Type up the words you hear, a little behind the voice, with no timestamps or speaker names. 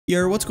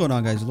Yo, what's going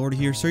on, guys? Lord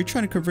here. So you're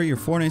trying to convert your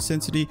Fortnite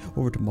sensitivity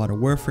over to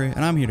Modern Warfare,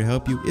 and I'm here to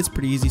help you. It's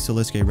pretty easy, so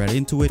let's get right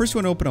into it. First, you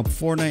want to open up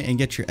Fortnite and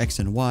get your X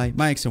and Y.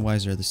 My X and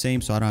Y's are the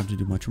same, so I don't have to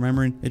do much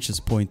remembering. It's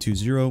just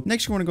 0.20.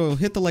 Next, you want to go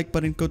hit the like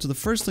button, go to the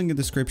first link in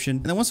the description,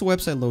 and then once the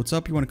website loads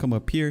up, you want to come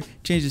up here,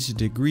 change this to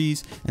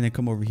degrees, and then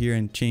come over here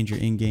and change your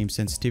in-game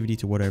sensitivity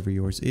to whatever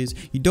yours is.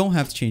 You don't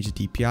have to change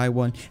the DPI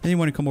one, and then you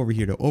want to come over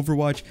here to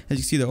Overwatch. As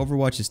you see, the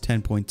Overwatch is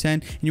 10.10,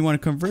 and you want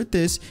to convert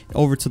this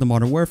over to the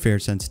Modern Warfare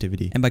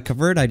sensitivity. And by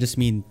convert, I just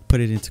mean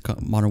put it into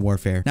Modern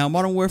Warfare. Now,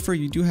 Modern Warfare,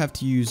 you do have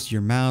to use your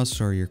mouse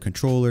or your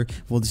controller.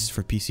 Well, this is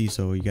for PC,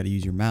 so you got to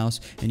use your mouse,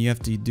 and you have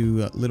to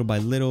do little by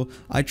little.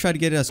 I try to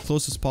get it as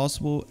close as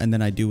possible, and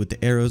then I do with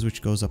the arrows,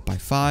 which goes up by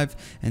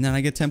 5, and then I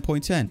get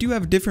 10.10. Do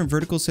have different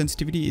vertical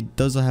sensitivity. It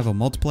does have a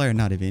multiplier,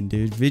 not an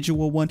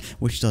individual one,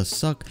 which does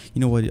suck. You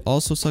know what? It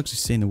also sucks is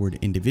saying the word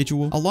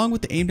individual. Along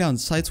with the aim down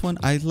sights one,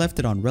 I left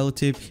it on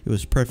relative. It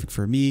was perfect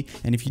for me,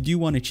 and if you do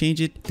want to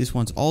change it, this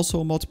one's also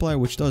a multiplier,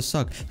 which does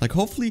suck. Like,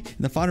 hopefully in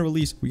the final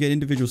release we get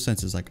individual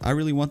senses. Like, I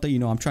really want that. You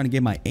know, I'm trying to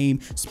get my aim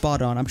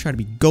spot on. I'm trying to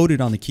be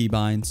goated on the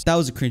keybinds. That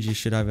was the cringiest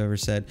shit I've ever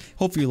said.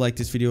 Hopefully you like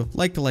this video.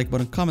 Like the like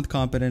button, comment the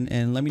comment,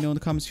 and let me know in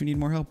the comments if you need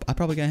more help. I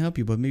probably can't help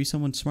you, but maybe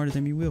someone smarter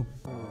than me will.